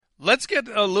Let's get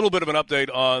a little bit of an update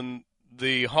on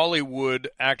the Hollywood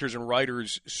actors and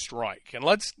writers strike. And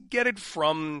let's get it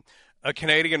from a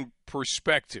Canadian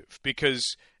perspective,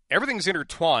 because everything's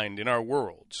intertwined in our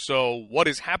world. So what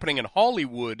is happening in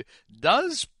Hollywood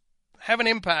does have an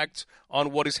impact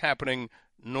on what is happening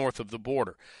north of the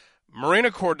border. Marina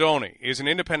Cordoni is an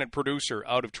independent producer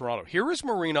out of Toronto. Here is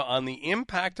Marina on the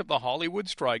impact of the Hollywood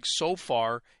strike so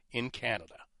far in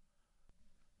Canada.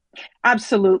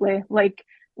 Absolutely. Like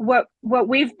what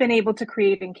we've been able to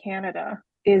create in Canada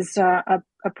is a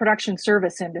production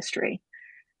service industry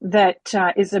that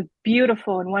is a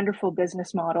beautiful and wonderful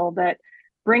business model that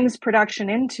brings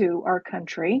production into our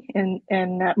country, and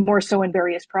more so in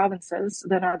various provinces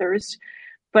than others,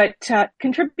 but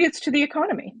contributes to the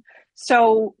economy.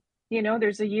 So,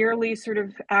 there's a yearly sort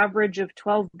of average of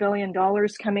 $12 billion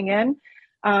coming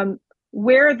in.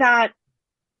 Where that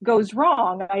goes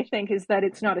wrong, I think, is that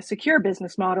it's not a secure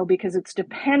business model because it's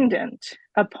dependent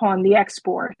upon the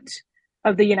export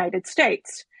of the United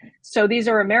States. So these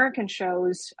are American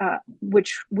shows,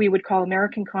 which we would call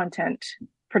American content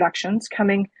productions,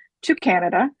 coming to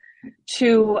Canada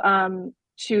to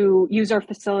use our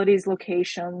facilities,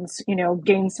 locations,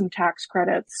 gain some tax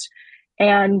credits,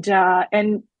 and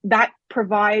that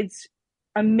provides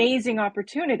amazing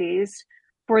opportunities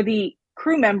for the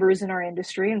crew members in our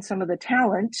industry and some of the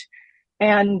talent.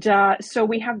 And so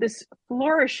we have this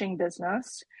flourishing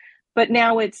business, but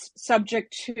now it's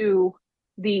subject to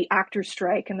the actor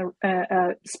strike, and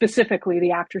specifically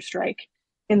the actor strike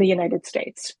in the United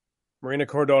States. Marina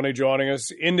Cordoni joining us,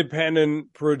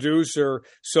 independent producer.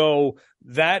 So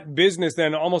that business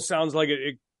then almost sounds like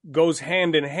it goes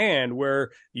hand in hand, where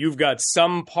you've got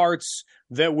some parts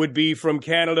that would be from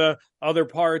Canada, other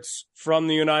parts from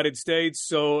the United States.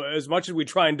 So as much as we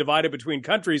try and divide it between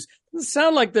countries, it doesn't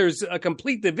sound like there's a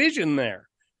complete division there.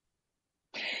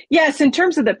 Yes, in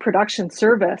terms of the production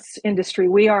service industry,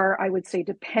 we are, I would say,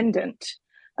 dependent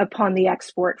upon the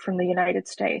export from the United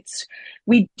States.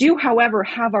 We do, however,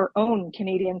 have our own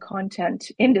Canadian content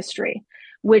industry,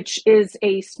 which is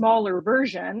a smaller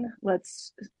version,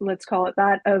 let's call it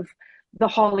that, of the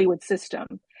Hollywood system.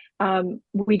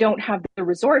 We don't have the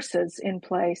resources in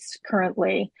place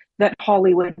currently that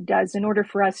Hollywood does in order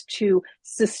for us to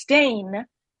sustain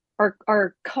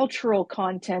our cultural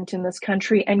content in this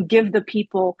country and give the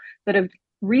people that have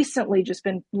recently just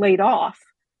been laid off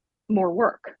more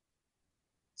work.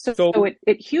 So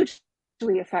it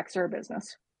hugely affects our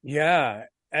business. Yeah.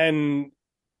 And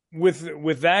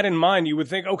with that in mind, you would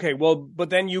think, okay, well, but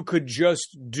then you could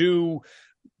just do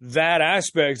that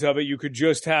aspect of it. You could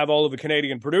just have all of the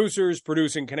Canadian producers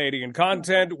producing Canadian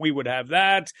content. We would have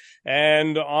that,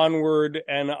 and onward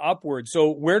and upward.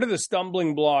 So where do the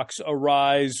stumbling blocks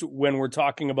arise when we're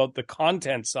talking about the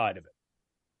content side of it?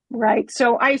 Right.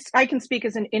 So I can speak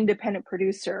as an independent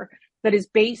producer that is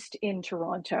based in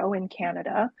Toronto, in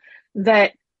Canada,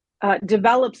 that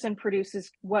develops and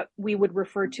produces what we would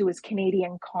refer to as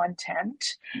Canadian content.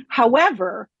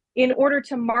 However, in order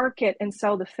to market and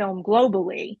sell the film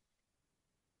globally,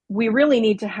 we really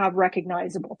need to have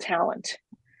recognizable talent.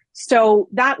 So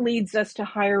that leads us to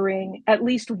hiring at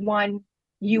least one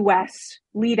US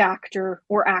lead actor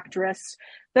or actress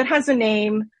that has a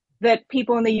name that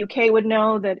people in the UK would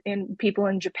know, that people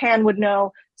in Japan would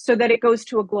know, so that it goes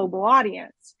to a global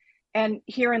audience. And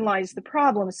herein lies the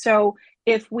problem. So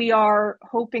if we are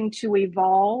hoping to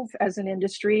evolve as an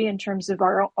industry in terms of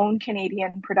our own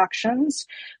Canadian productions,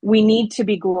 we need to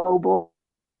be global.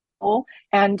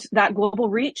 And that global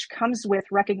reach comes with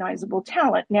recognizable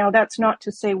talent. Now, that's not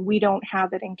to say we don't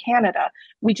have it in Canada.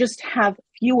 We just have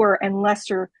fewer and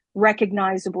lesser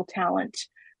recognizable talent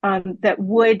that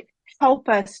would help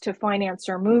us to finance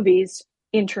our movies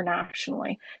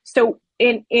internationally. So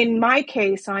in my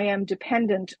case, I am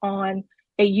dependent on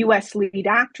a U.S. lead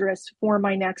actress for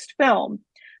my next film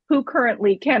who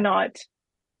currently cannot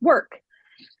work.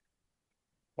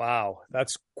 Wow,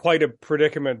 that's quite a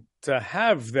predicament to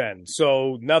have then.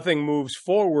 So nothing moves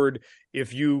forward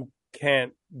if you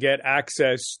can't get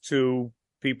access to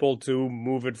people to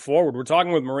move it forward. We're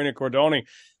talking with Marina Cordoni,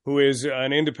 who is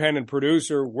an independent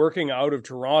producer working out of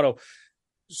Toronto.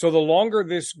 So the longer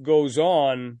this goes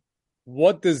on,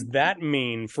 what does that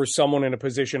mean for someone in a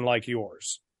position like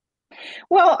yours?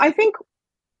 Well, I think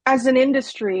as an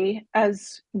industry,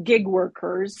 as gig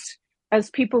workers, as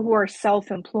people who are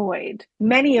self-employed,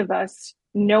 many of us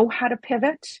know how to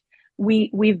pivot.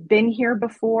 We've been here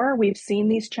before. We've seen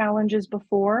these challenges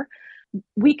before.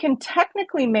 We can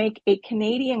technically make a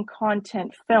Canadian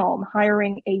content film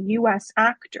hiring a U.S.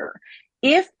 actor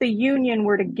if the union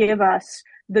were to give us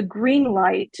the green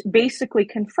light, basically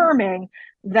confirming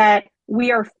that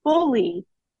we are fully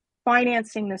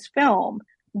financing this film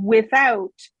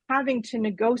without having to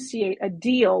negotiate a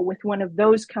deal with one of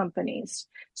those companies.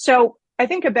 So I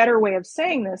think a better way of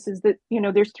saying this is that,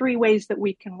 there's three ways that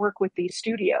we can work with these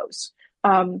studios.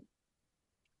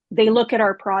 They look at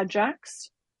our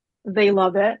projects, they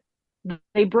love it,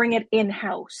 they bring it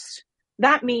in-house.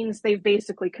 That means they've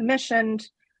basically commissioned,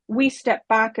 we step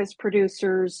back as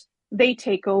producers, they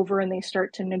take over and they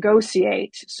start to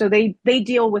negotiate. So they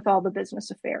deal with all the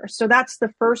business affairs. So that's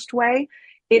the first way.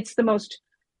 It's the most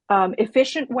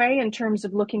efficient way in terms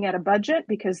of looking at a budget,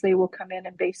 because they will come in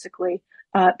and basically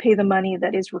pay the money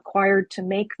that is required to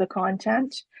make the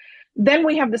content. Then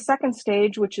we have the second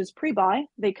stage, which is pre-buy.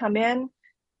 They come in.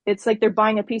 It's like they're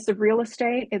buying a piece of real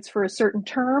estate. It's for a certain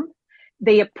term.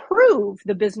 They approve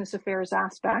the business affairs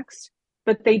aspects,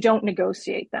 but they don't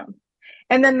negotiate them.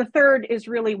 And then the third is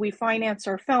really we finance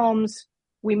our films.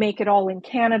 We make it all in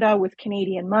Canada with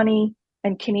Canadian money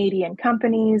and Canadian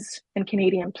companies and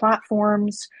Canadian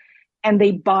platforms, and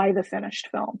they buy the finished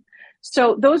film.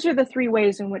 So those are the three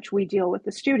ways in which we deal with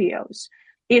the studios.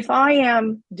 If I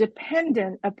am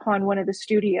dependent upon one of the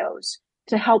studios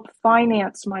to help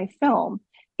finance my film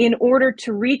in order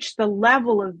to reach the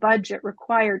level of budget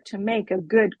required to make a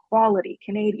good quality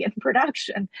Canadian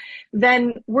production,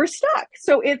 then we're stuck.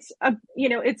 So it's a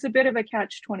bit of a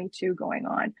catch-22 going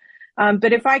on.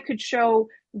 But if I could show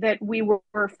that we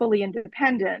were fully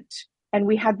independent and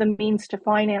we had the means to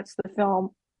finance the film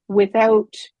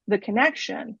without the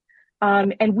connection,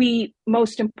 and we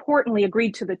most importantly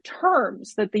agreed to the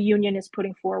terms that the union is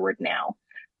putting forward now,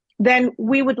 then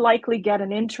we would likely get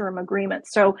an interim agreement.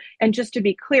 So, and just to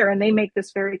be clear, and they make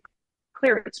this very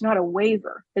clear, it's not a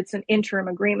waiver, it's an interim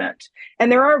agreement.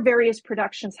 And there are various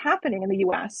productions happening in the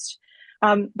US.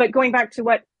 But going back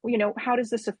to how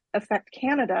does this affect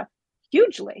Canada?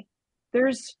 Hugely.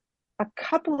 There's a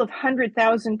couple of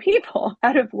 100,000 people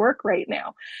out of work right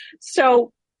now.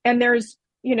 So, and there's,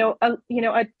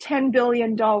 a $10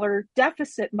 billion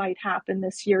deficit might happen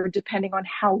this year, depending on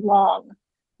how long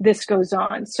this goes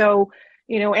on. So,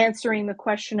 answering the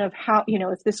question of how,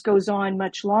 if this goes on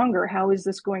much longer, how is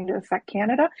this going to affect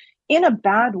Canada? In a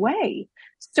bad way.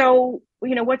 So,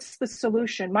 what's the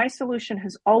solution? My solution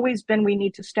has always been we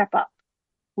need to step up.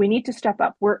 We need to step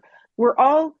up. We're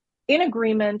all in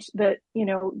agreement that,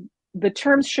 the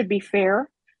terms should be fair.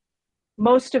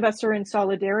 Most of us are in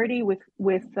solidarity with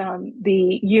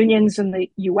the unions in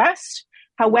the US.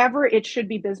 However, it should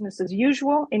be business as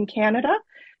usual in Canada.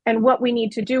 And what we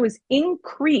need to do is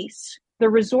increase the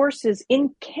resources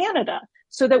in Canada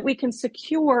so that we can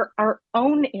secure our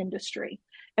own industry.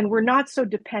 And we're not so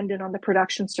dependent on the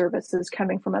production services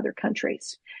coming from other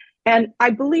countries. And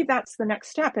I believe that's the next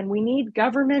step. And we need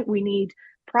government, we need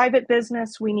private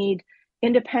business, we need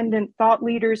independent thought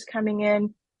leaders coming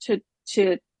in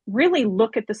to really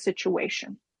look at the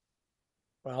situation.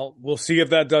 Well, we'll see if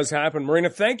that does happen. Marina,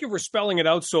 thank you for spelling it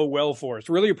out so well for us.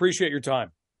 Really appreciate your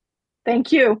time.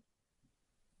 Thank you.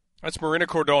 That's Marina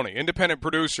Cordoni, independent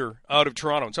producer out of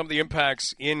Toronto, and some of the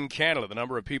impacts in Canada, the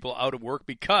number of people out of work,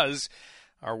 because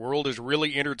our world is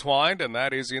really intertwined, and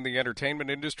that is in the entertainment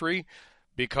industry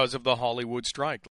because of the Hollywood strike.